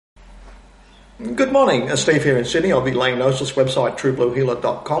Good morning, Steve here in Sydney. I'll be laying Gnosis website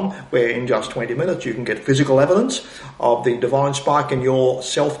truebluehealer.com, where in just 20 minutes you can get physical evidence of the divine spark in your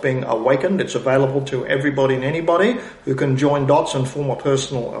self being awakened. It's available to everybody and anybody who can join dots and form a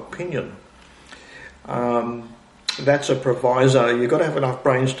personal opinion. That's a proviso. You've got to have enough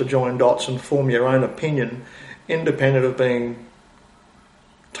brains to join dots and form your own opinion, independent of being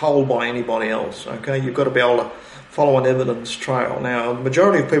told by anybody else. Okay, you've got to be able to follow an evidence trail. Now, the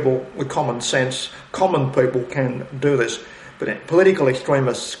majority of people with common sense, common people can do this, but political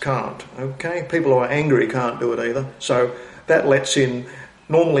extremists can't. Okay, people who are angry can't do it either. So that lets in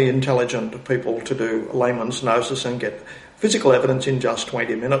normally intelligent people to do layman's gnosis and get physical evidence in just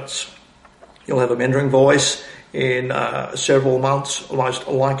 20 minutes. You'll have a mentoring voice in several months, most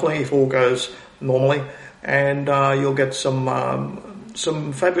likely, if all goes normally, and you'll get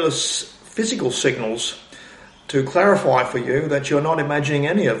some fabulous physical signals to clarify for you that you're not imagining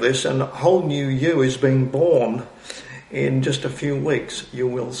any of this, and a whole new you is being born in just a few weeks, you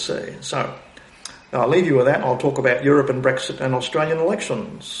will see. So I'll leave you with that, and I'll talk about Europe and Brexit and Australian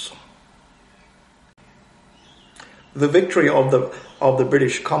elections. The victory of the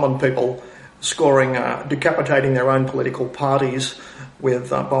British common people scoring, decapitating their own political parties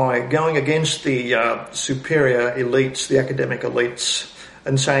by going against the superior elites, the academic elites,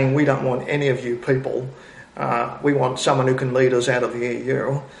 and saying, we don't want any of you people. We want someone who can lead us out of the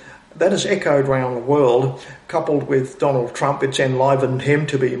EU. That has echoed around the world. Coupled with Donald Trump, it's enlivened him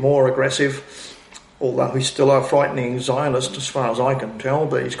to be more aggressive, although he's still a frightening Zionist as far as I can tell.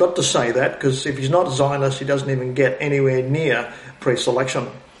 But he's got to say that, because if he's not a Zionist, he doesn't even get anywhere near pre-selection.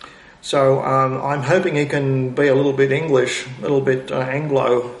 So I'm hoping he can be a little bit English, a little bit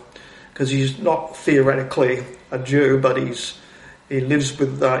Anglo, because he's not theoretically a Jew, but he lives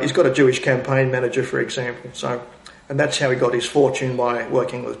with, he's got a Jewish campaign manager, for example. So, and that's how he got his fortune, by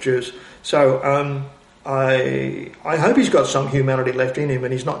working with Jews. So I hope he's got some humanity left in him,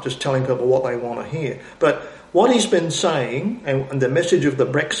 and he's not just telling people what they want to hear. But what he's been saying, and the message of the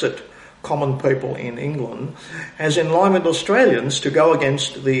BREXIT common people in England, has enlivened Australians to go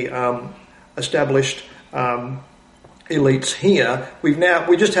against the established elites here.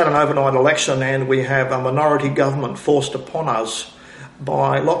 We just had an overnight election, and we have a minority government forced upon us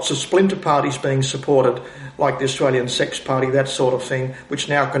by lots of splinter parties being supported, like the Australian Sex Party, that sort of thing, which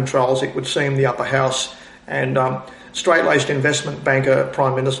now controls, it would seem, the upper house. And straight-laced investment banker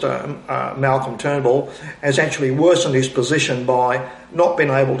Prime Minister Malcolm Turnbull has actually worsened his position by not being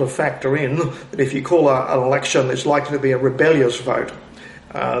able to factor in that if you call an election, there's likely to be a rebellious vote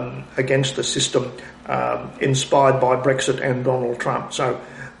against the system inspired by Brexit and Donald Trump. So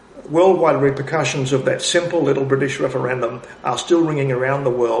worldwide repercussions of that simple little British referendum are still ringing around the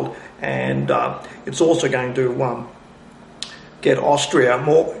world, and it's also going to get Austria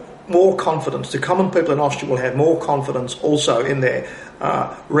more confidence. The common people in Austria will have more confidence also in their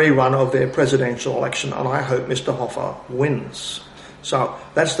rerun of their presidential election, and I hope Mr. Hoffa wins. So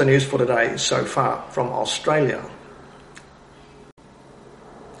that's the news for today so far from Australia.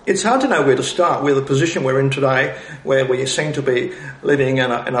 It's hard to know where to start with the position we're in today, where we seem to be living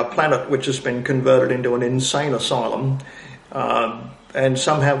in a planet which has been converted into an insane asylum, and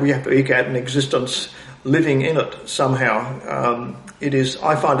somehow we have to eke out an existence living in it somehow.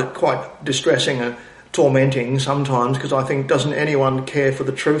 I find it quite distressing and tormenting sometimes, because I think, doesn't anyone care for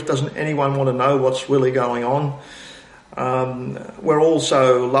the truth? Doesn't anyone want to know what's really going on? We're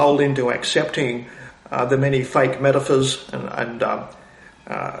also lulled into accepting the many fake metaphors and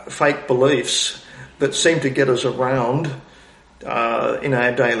fake beliefs that seem to get us around in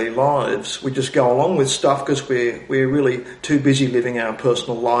our daily lives. We just go along with stuff because we're really too busy living our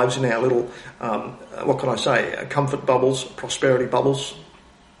personal lives in our little, comfort bubbles, prosperity bubbles.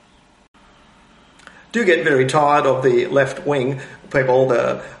 Do get very tired of the left-wing people,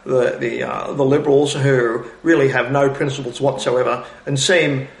 the liberals, who really have no principles whatsoever and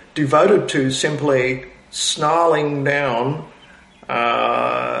seem devoted to simply snarling down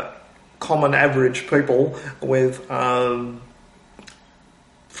common average people with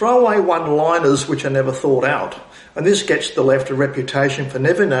throwaway one-liners which are never thought out. And this gets the left a reputation for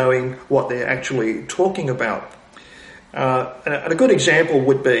never knowing what they're actually talking about. And a good example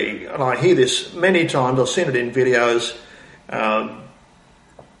would be, and I hear this many times, I've seen it in videos,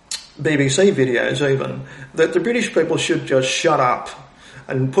 BBC videos even, that the British people should just shut up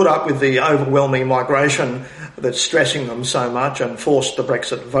and put up with the overwhelming migration that's stressing them so much, and force the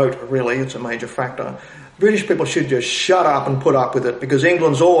Brexit vote, really, it's a major factor. British people should just shut up and put up with it, because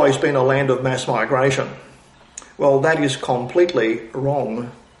England's always been a land of mass migration. Well, that is completely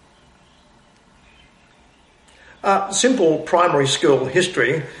wrong. Simple primary school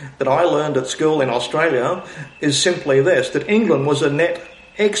history that I learned at school in Australia is simply this, that England was a net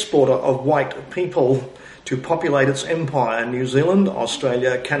exporter of white people to populate its empire: New Zealand,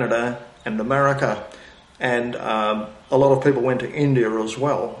 Australia, Canada and America. And a lot of people went to India as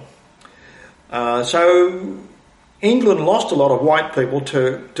well. So England lost a lot of white people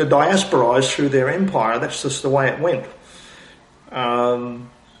to diasporise through their empire. That's just the way it went. And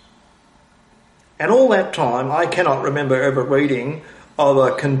all that time, I cannot remember ever reading of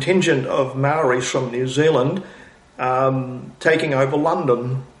a contingent of Maoris from New Zealand taking over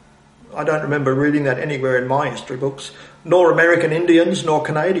London. I don't remember reading that anywhere in my history books. Nor American Indians nor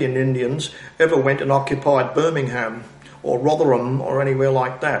Canadian Indians ever went and occupied Birmingham or Rotherham or anywhere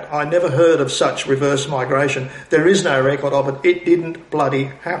like that. I never heard of such reverse migration. There is no record of it. It didn't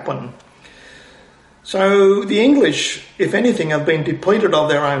bloody happen. So the English, if anything, have been depleted of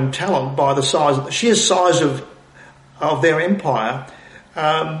their own talent by the sheer size of their empire.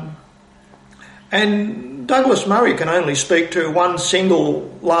 And Douglas Murray can only speak to one single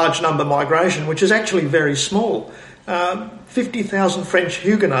large number migration, which is actually very small. 50,000 French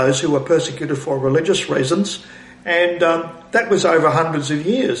Huguenots who were persecuted for religious reasons, and that was over hundreds of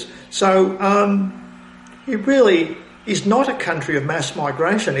years. So it really is not a country of mass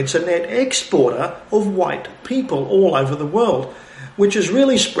migration. It's a net exporter of white people all over the world, which has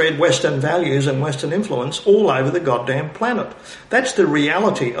really spread Western values and Western influence all over the goddamn planet. That's the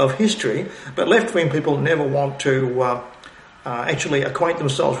reality of history, but left-wing people never want to actually acquaint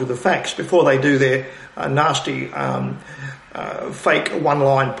themselves with the facts before they do their nasty fake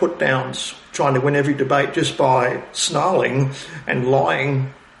one-line put-downs, trying to win every debate just by snarling and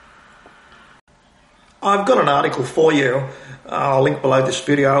lying. I've got an article for you. I'll link below this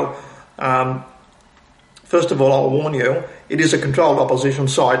video. First of all, I'll warn you, it is a controlled opposition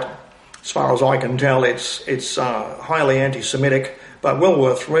site. As far as I can tell, it's highly anti-Semitic, but well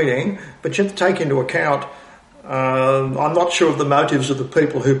worth reading. But you have to take into account, I'm not sure of the motives of the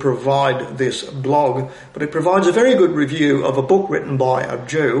people who provide this blog, but it provides a very good review of a book written by a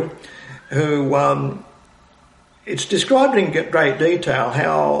Jew who, it's described in great detail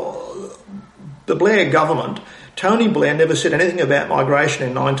how the Blair government, Tony Blair never said anything about migration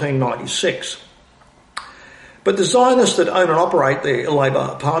in 1996. But the Zionists that own and operate the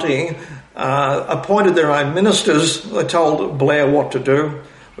Labour Party appointed their own ministers. They told Blair what to do.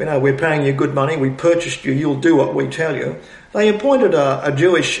 We're paying you good money, we purchased you, you'll do what we tell you. They appointed a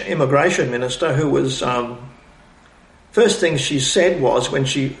Jewish immigration minister who was, first thing she said was, when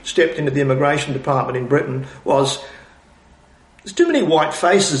she stepped into the immigration department in Britain, was, there's too many white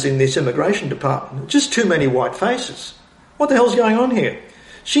faces in this immigration department. Just too many white faces. What the hell's going on here?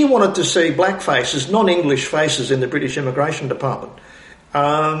 She wanted to see black faces, non-English faces in the British immigration department.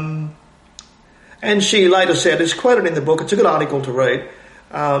 And she later said, it's quoted in the book, it's a good article to read,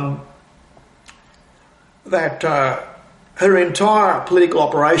 that her entire political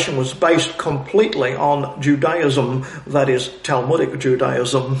operation was based completely on Judaism, that is Talmudic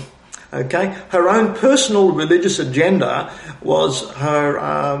Judaism. Okay, her own personal religious agenda was her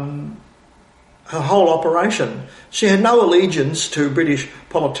whole operation. She had no allegiance to British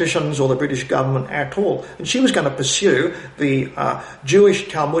politicians or the British government at all, and she was going to pursue the Jewish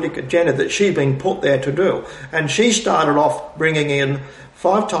Talmudic agenda that she'd been put there to do. And she started off bringing in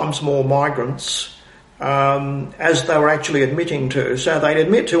 5 times more migrants as they were actually admitting to. So they'd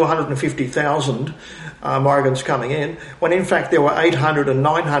admit to 150,000 migrants coming in, when in fact there were 800 and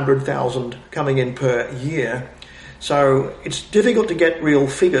 900,000 coming in per year. So it's difficult to get real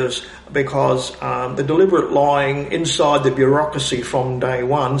figures because the deliberate lying inside the bureaucracy from day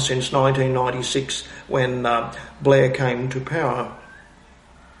one since 1996 when Blair came to power.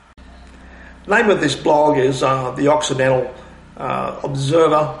 The name of this blog is The Occidental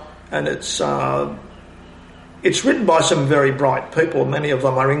Observer, and it's written by some very bright people. Many of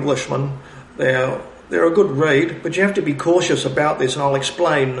them are Englishmen. They're a good read, but you have to be cautious about this, and I'll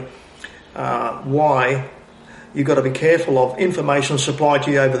explain why you've got to be careful of information supplied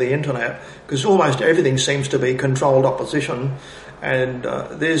to you over the internet, because almost everything seems to be controlled opposition, and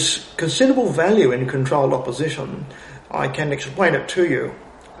there's considerable value in controlled opposition. I can explain it to you.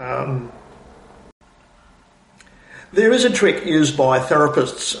 There is a trick used by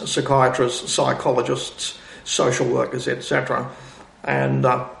therapists, psychiatrists, psychologists, social workers, etc., and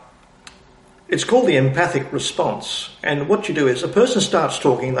it's called the empathic response. And what you do is a person starts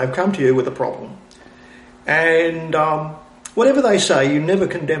talking, they've come to you with a problem, and whatever they say, you never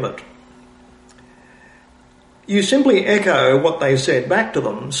condemn it. You simply echo what they said back to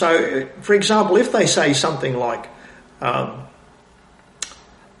them. So, for example, if they say something like,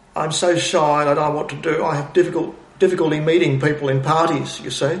 I'm so shy and I don't know what to do. I have difficulty meeting people in parties,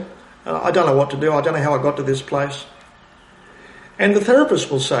 you see. I don't know what to do. I don't know how I got to this place. And the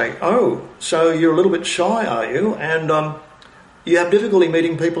therapist will say, oh, so you're a little bit shy, are you? And you have difficulty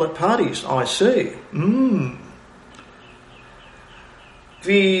meeting people at parties. I see.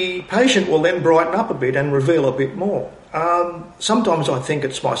 The patient will then brighten up a bit and reveal a bit more. Sometimes I think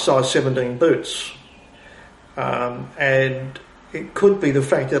it's my size 17 boots. And it could be the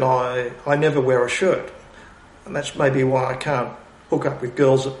fact that I never wear a shirt. And that's maybe why I can't hook up with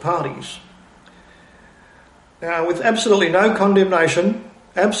girls at parties. Now, with absolutely no condemnation,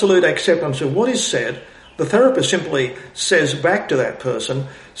 absolute acceptance of what is said, the therapist simply says back to that person,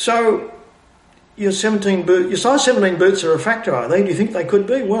 so your size 17 boots are a factor, are they? Do you think they could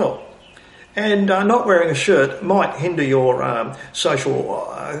be? Well, and not wearing a shirt might hinder your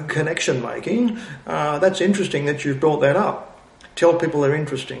social connection making. That's interesting that you've brought that up. Tell people they're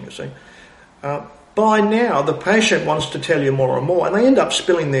interesting, you see. By now, the patient wants to tell you more and more, and they end up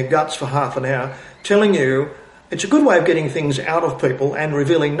spilling their guts for half an hour, telling you it's a good way of getting things out of people and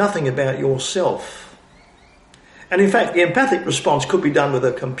revealing nothing about yourself. And in fact, the empathic response could be done with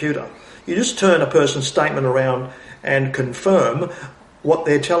a computer. You just turn a person's statement around and confirm what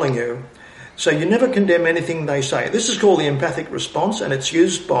they're telling you. So you never condemn anything they say. This is called the empathic response, and it's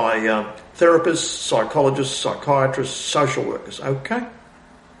used by therapists, psychologists, psychiatrists, social workers. Okay?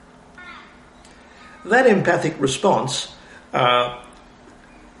 That empathic response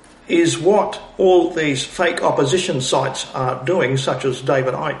is what all these fake opposition sites are doing, such as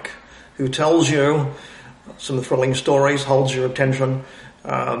David Icke, who tells you some thrilling stories, holds your attention,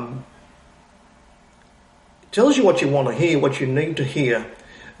 tells you what you want to hear, what you need to hear,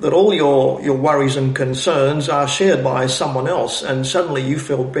 that all your worries and concerns are shared by someone else, and suddenly you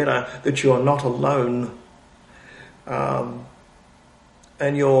feel better that you are not alone.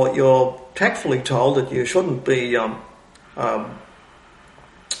 And you're tactfully told that you shouldn't be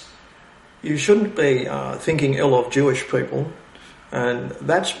thinking ill of Jewish people, and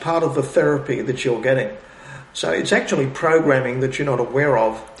that's part of the therapy that you're getting. So it's actually programming that you're not aware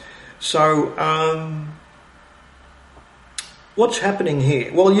of. So what's happening here?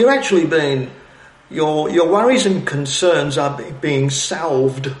 Well, you're actually your worries and concerns are being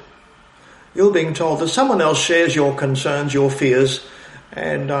salved. You're being told that someone else shares your concerns, your fears,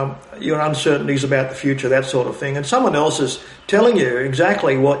 and your uncertainties about the future, that sort of thing. And someone else is telling you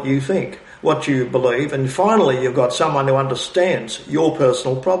exactly what you think, what you believe, and finally you've got someone who understands your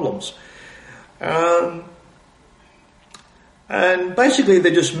personal problems. And basically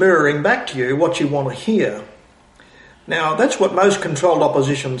they're just mirroring back to you what you want to hear. Now, that's what most controlled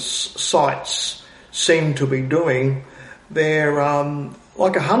opposition sites seem to be doing. They're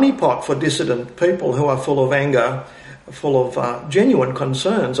like a honeypot for dissident people who are full of anger, full of genuine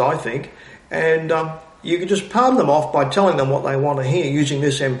concerns, I think, and you can just palm them off by telling them what they want to hear using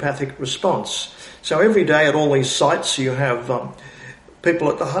this empathic response. So every day at all these sites you have people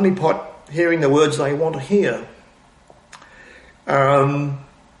at the honeypot hearing the words they want to hear. And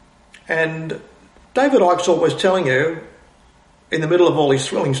David Icke's always telling you, in the middle of all these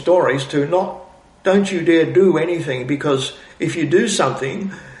thrilling stories, don't you dare do anything, because if you do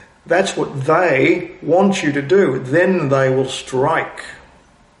something, that's what they want you to do. Then they will strike.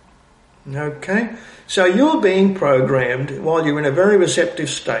 Okay? So you're being programmed while you're in a very receptive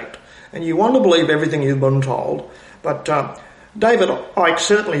state, and you want to believe everything you've been told. But David Icke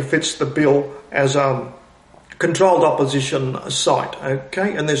certainly fits the bill as a controlled opposition site.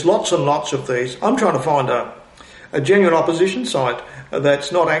 Okay? And there's lots and lots of these. I'm trying to find a genuine opposition site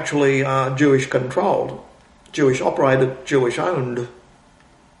that's not actually Jewish controlled, Jewish operated, Jewish owned.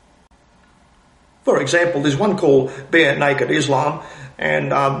 For example, there's one called Bare Naked Islam,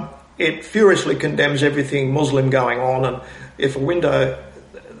 and it furiously condemns everything Muslim going on. And if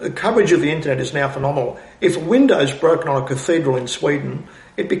the coverage of the internet is now phenomenal. If a window is broken on a cathedral in Sweden,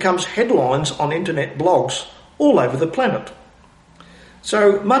 it becomes headlines on internet blogs all over the planet.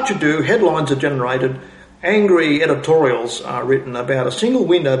 So much ado, headlines are generated, angry editorials are written about a single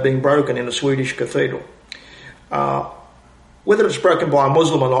window being broken in a Swedish cathedral. Whether it's broken by a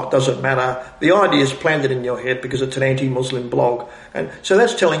Muslim or not doesn't matter. The idea is planted in your head because it's an anti-Muslim blog. And so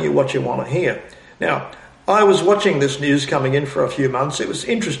that's telling you what you want to hear. Now, I was watching this news coming in for a few months. It was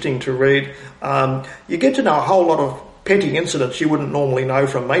interesting to read. You get to know a whole lot of petty incidents you wouldn't normally know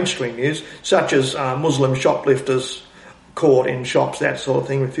from mainstream news, such as Muslim shoplifters caught in shops, that sort of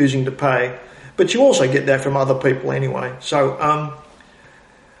thing, refusing to pay. But you also get that from other people anyway. So,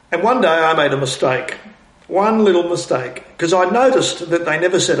 and one day I made a mistake. One little mistake, because I noticed that they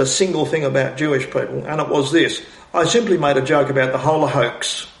never said a single thing about Jewish people, and it was this. I simply made a joke about the whole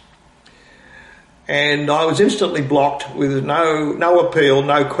hoax. And I was instantly blocked with no appeal,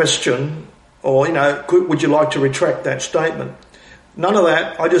 no question, or, would you like to retract that statement? None of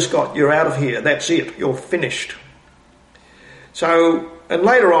that. I just got, you're out of here. That's it. You're finished. So, and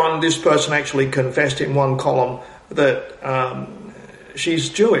later on, this person actually confessed in one column that she's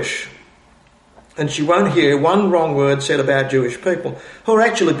Jewish. And she won't hear one wrong word said about Jewish people, who are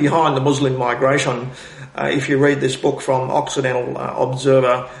actually behind the Muslim migration. If you read this book from Occidental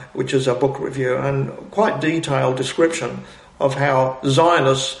Observer, which is a book review, and quite detailed description of how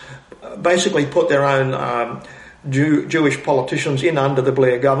Zionists basically put their own Jewish politicians in under the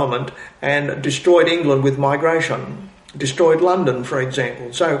Blair government and destroyed England with migration, destroyed London, for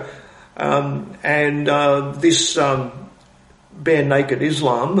example. So, this bare naked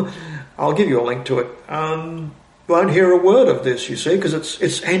Islam, I'll give you a link to it, won't hear a word of this, you see, because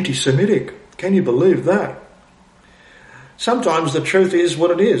it's anti-Semitic. Can you believe that? Sometimes the truth is what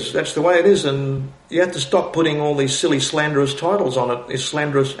it is. That's the way it is, and you have to stop putting all these silly slanderous titles on it, these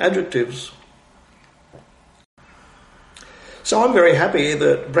slanderous adjectives. So I'm very happy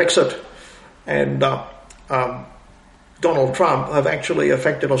that Brexit and Donald Trump have actually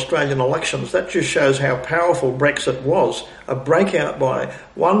affected Australian elections. That just shows how powerful Brexit was. A breakout by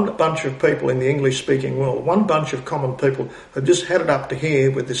one bunch of people in the English-speaking world, one bunch of common people who just had it up to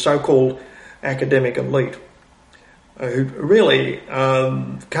here with the so-called academic elite, who really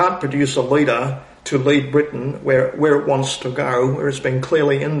can't produce a leader to lead Britain where it wants to go, where it's been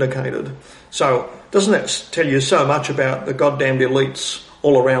clearly indicated. So doesn't that tell you so much about the goddamned elites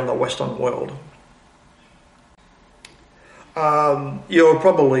all around the Western world? You're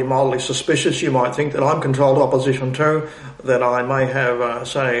probably mildly suspicious. You might think that I'm controlled opposition too, that I may have,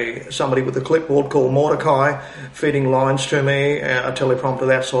 somebody with a clipboard called Mordecai feeding lines to me, a teleprompter,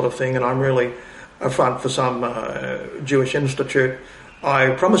 that sort of thing, and I'm really a front for some Jewish institute.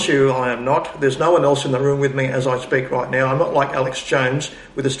 I promise you I am not. There's no one else in the room with me as I speak right now. I'm not like Alex Jones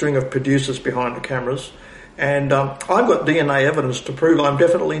with a string of producers behind the cameras. And I've got DNA evidence to prove I'm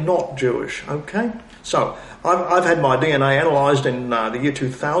definitely not Jewish, okay? So I've had my DNA analysed in the year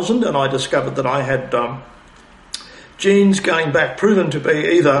 2000, and I discovered that I had genes going back, proven to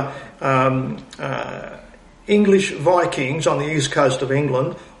be either English Vikings on the east coast of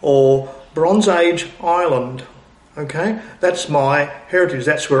England or Bronze Age Ireland, okay? That's my heritage.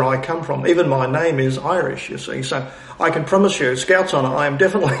 That's where I come from. Even my name is Irish, you see. So I can promise you, Scouts Honour, I am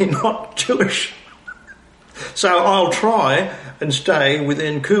definitely not Jewish. So I'll try and stay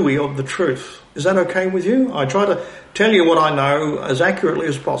within cooey of the truth. Is that okay with you? I try to tell you what I know as accurately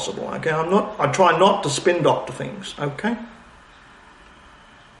as possible, okay? I try not to spin doctor things, okay?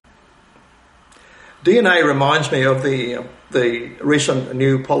 DNA reminds me of the recent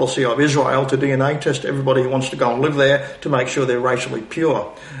new policy of Israel to DNA test everybody who wants to go and live there to make sure they're racially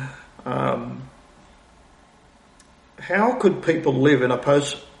pure. How could people live in a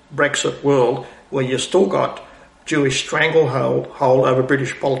post-Brexit world where you still got Jewish stranglehold over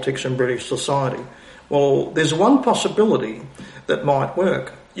British politics and British society? Well, there's one possibility that might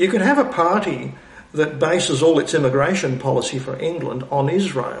work. You can have a party that bases all its immigration policy for England on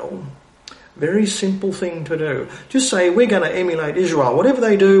Israel. Very simple thing to do. Just say, we're going to emulate Israel. Whatever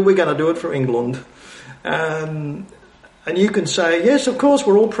they do, we're going to do it for England. And you can say, yes, of course,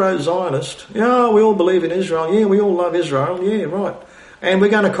 we're all pro-Zionist. Yeah, we all believe in Israel. Yeah, we all love Israel. Yeah, right. And we're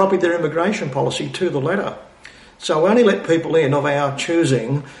going to copy their immigration policy to the letter. So we only let people in of our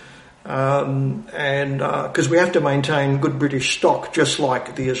choosing, because we have to maintain good British stock, just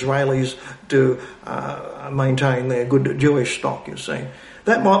like the Israelis do maintain their good Jewish stock, you see.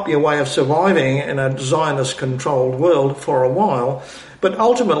 That might be a way of surviving in a Zionist-controlled world for a while, but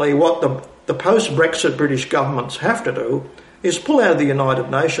ultimately what the post-Brexit British governments have to do is pull out of the United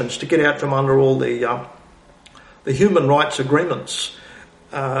Nations to get out from under all the human rights agreements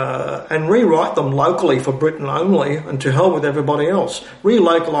and rewrite them locally for Britain only, and to hell with everybody else.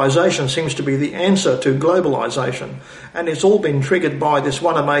 Relocalisation seems to be the answer to globalisation, and it's all been triggered by this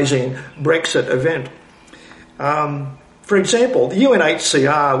one amazing Brexit event. For example, the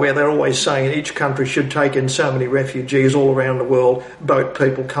UNHCR, where they're always saying each country should take in so many refugees all around the world, boat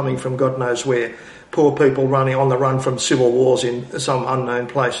people coming from God knows where, poor people running on the run from civil wars in some unknown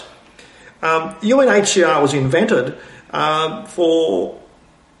place. UNHCR was invented for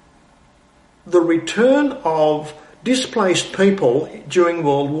the return of displaced people during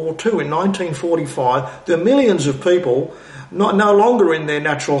World War II. In 1945, there were millions of people no longer in their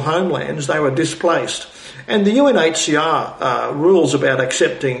natural homelands. They were displaced. And the UNHCR rules about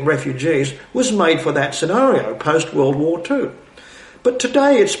accepting refugees was made for that scenario, post-World War II. But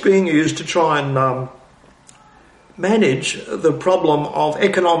today it's being used to try and manage the problem of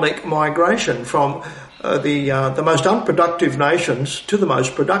economic migration from the most unproductive nations to the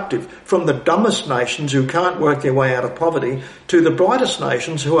most productive, from the dumbest nations who can't work their way out of poverty to the brightest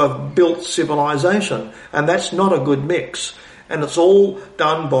nations who have built civilization. And that's not a good mix. And it's all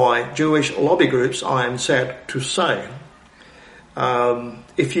done by Jewish lobby groups, I am sad to say.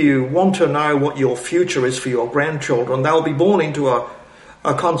 If you want to know what your future is for your grandchildren, they'll be born into a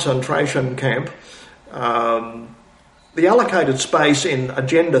concentration camp. The allocated space in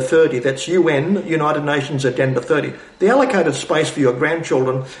Agenda 30, that's UN, United Nations Agenda 30, the allocated space for your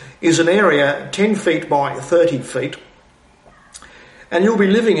grandchildren is an area 10 feet by 30 feet. And you'll be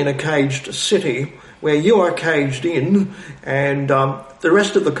living in a caged city where you are caged in, and the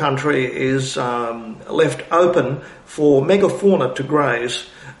rest of the country is left open for megafauna to graze.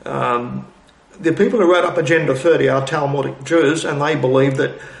 The people who wrote up Agenda 30 are Talmudic Jews, and they believe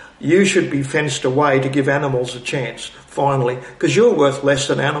that you should be fenced away to give animals a chance, finally, because you're worth less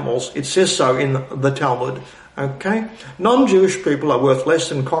than animals. It says so in the Talmud, okay? Non-Jewish people are worth less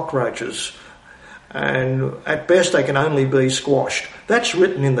than cockroaches, and at best they can only be squashed. That's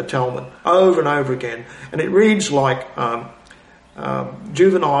written in the Talmud over and over again, and it reads like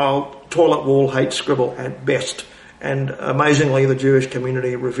juvenile toilet wall hate scribble at best, and amazingly the Jewish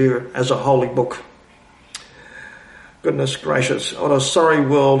community revere it as a holy book. Goodness gracious, what a sorry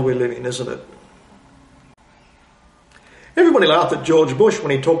world we live in, isn't it? Everybody laughed at George Bush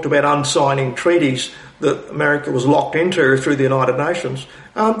when he talked about unsigning treaties that America was locked into through the United Nations.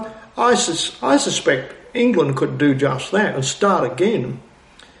 I suspect England could do just that and start again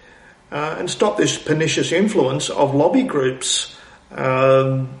and stop this pernicious influence of lobby groups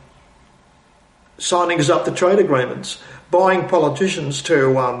signing us up to trade agreements, buying politicians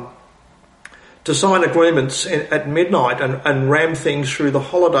to sign agreements at midnight and ram things through the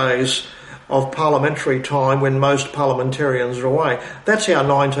holidays of parliamentary time when most parliamentarians are away. That's how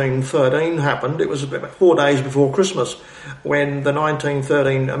 1913 happened. It was about 4 days before Christmas when the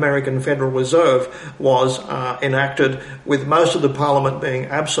 1913 American Federal Reserve was enacted, with most of the parliament being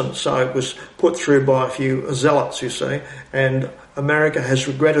absent, so it was put through by a few zealots, you see, and America has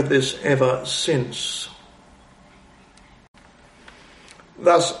regretted this ever since.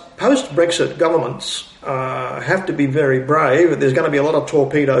 Thus, post-Brexit governments have to be very brave. There's going to be a lot of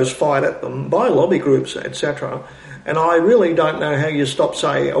torpedoes fired at them by lobby groups, etc. And I really don't know how you stop,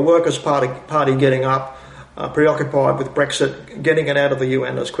 say, a Workers' Party getting up, preoccupied with Brexit, getting it out of the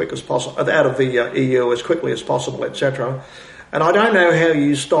UN as quick as possible, out of the EU as quickly as possible, etc. And I don't know how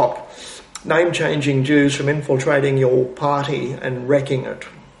you stop name-changing Jews from infiltrating your party and wrecking it.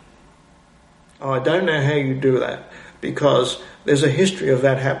 I don't know how you do that, because there's a history of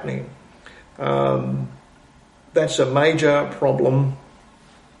that happening. That's a major problem.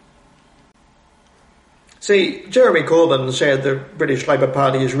 See, Jeremy Corbyn said the British Labour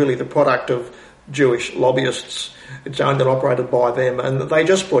Party is really the product of Jewish lobbyists. It's owned and operated by them, and they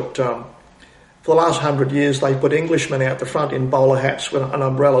just put, for the last 100 years, they put Englishmen out the front in bowler hats and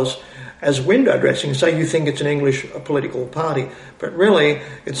umbrellas as window dressing, so you think it's an English political party. But really,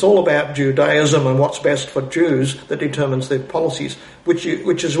 it's all about Judaism and what's best for Jews that determines their policies, which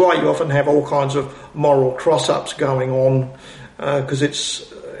is why you often have all kinds of moral cross-ups going on, because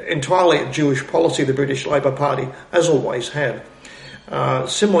it's entirely a Jewish policy, the British Labour Party has always had.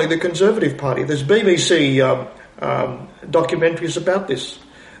 Similarly, the Conservative Party. There's BBC documentaries about this.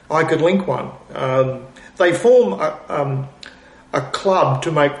 I could link one. They form a club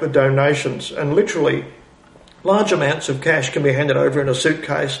to make the donations, and literally large amounts of cash can be handed over in a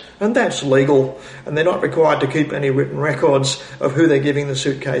suitcase, and that's legal, and they're not required to keep any written records of who they're giving the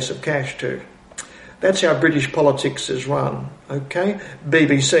suitcase of cash to. That's how British politics is run, okay?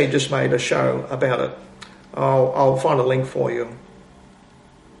 BBC just made a show about it. I'll find a link for you.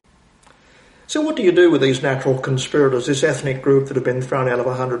 So what do you do with these natural conspirators, this ethnic group that have been thrown out of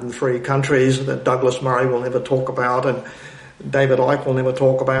 103 countries that Douglas Murray will never talk about and David Icke will never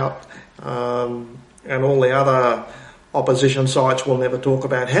talk about, and all the other opposition sites will never talk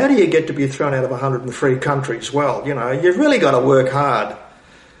about? How do you get to be thrown out of 103 countries? Well, you know, you've really got to work hard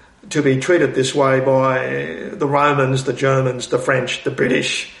to be treated this way by the Romans, the Germans, the French, the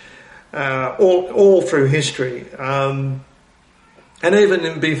British, all through history. And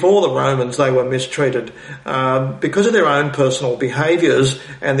even before the Romans, they were mistreated because of their own personal behaviours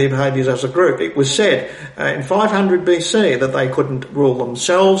and their behaviours as a group. It was said in 500 BC that they couldn't rule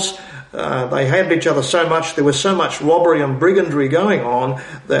themselves. They hated each other so much, there was so much robbery and brigandry going on,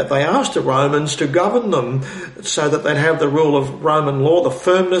 that they asked the Romans to govern them so that they'd have the rule of Roman law, the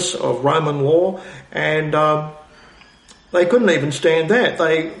firmness of Roman law, and They couldn't even stand that.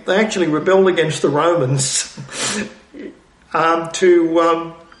 They actually rebelled against the Romans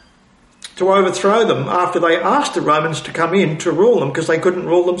to overthrow them after they asked the Romans to come in to rule them because they couldn't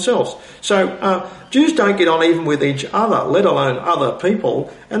rule themselves. So Jews don't get on even with each other, let alone other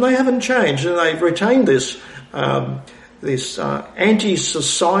people, and they haven't changed, and they've retained this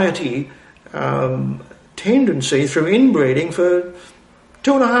anti-society tendency through inbreeding for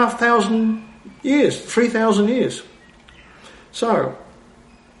 2,500 years, 3,000 years. So,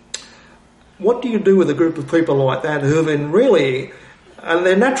 what do you do with a group of people like that who have been really, and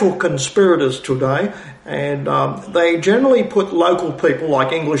they're natural conspirators today, and they generally put local people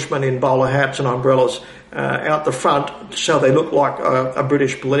like Englishmen in bowler hats and umbrellas out the front so they look like a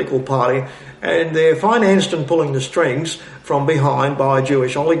British political party, and they're financed and pulling the strings from behind by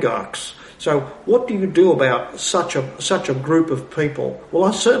Jewish oligarchs. So what do you do about such a group of people? Well,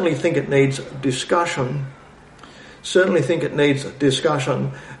 I certainly think it needs discussion.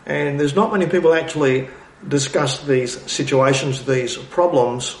 And there's not many people actually discuss these situations, these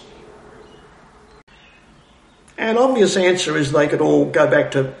problems. An obvious answer is they could all go back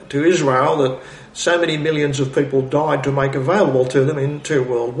to Israel, that so many millions of people died to make available to them in 2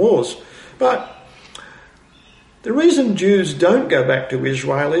 world wars. But the reason Jews don't go back to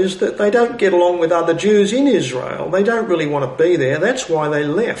Israel is that they don't get along with other Jews in Israel. They don't really want to be there. That's why they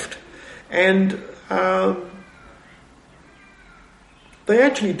left. And they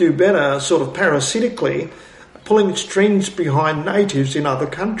actually do better sort of parasitically, pulling strings behind natives in other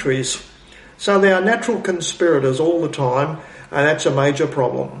countries. So they are natural conspirators all the time, and that's a major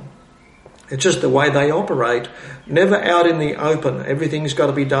problem. It's just the way they operate. Never out in the open. Everything's got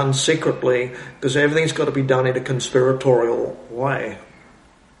to be done secretly because everything's got to be done in a conspiratorial way.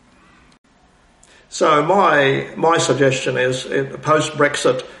 So my suggestion is,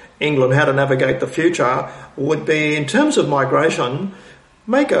 post-Brexit England, how to navigate the future, would be, in terms of migration,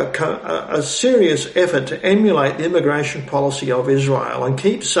 make a serious effort to emulate the immigration policy of Israel and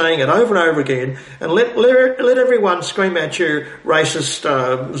keep saying it over and over again, and let everyone scream at you, racist,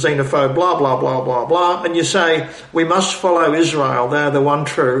 xenophobe, blah, blah, blah, blah, blah, and you say, we must follow Israel. They're the one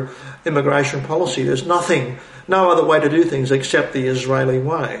true immigration policy. There's no other way to do things except the Israeli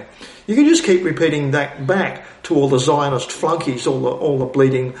way. You can just keep repeating that back to all the Zionist flunkies, all the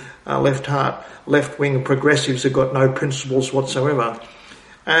bleeding left-wing progressives who've got no principles whatsoever.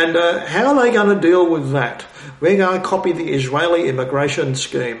 And how are they going to deal with that? We're going to copy the Israeli immigration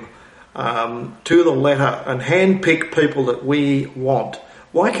scheme to the letter and handpick people that we want.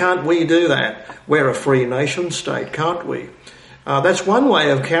 Why can't we do that? We're a free nation state, can't we? That's one way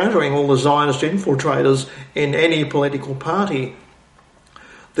of countering all the Zionist infiltrators in any political party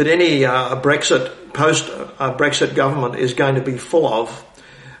that any post-Brexit government is going to be full of.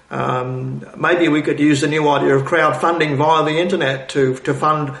 Maybe we could use the new idea of crowdfunding via the internet to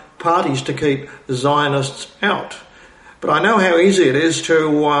fund parties to keep Zionists out. But I know how easy it is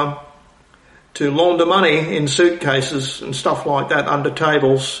to launder money in suitcases and stuff like that under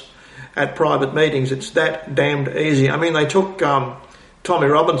tables at private meetings. It's that damned easy. I mean, they took Tommy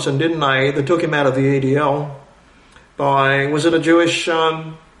Robinson, didn't they? They took him out of the EDL was it a Jewish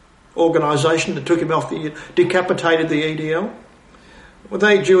organisation that took him off decapitated the EDL? Were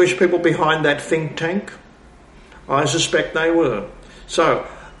they Jewish people behind that think tank? I suspect they were. So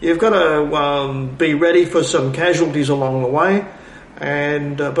you've got to be ready for some casualties along the way,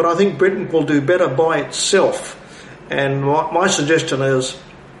 but I think Britain will do better by itself. And my suggestion is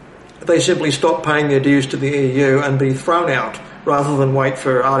they simply stop paying their dues to the EU and be thrown out rather than wait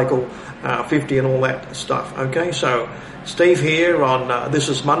for Article 50 and all that stuff. Okay, so Steve here on This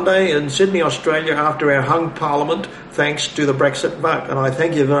is Monday in Sydney, Australia, after our hung Parliament, thanks to the Brexit vote. And I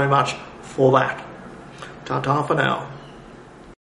thank you very much for that. Ta-ta for now.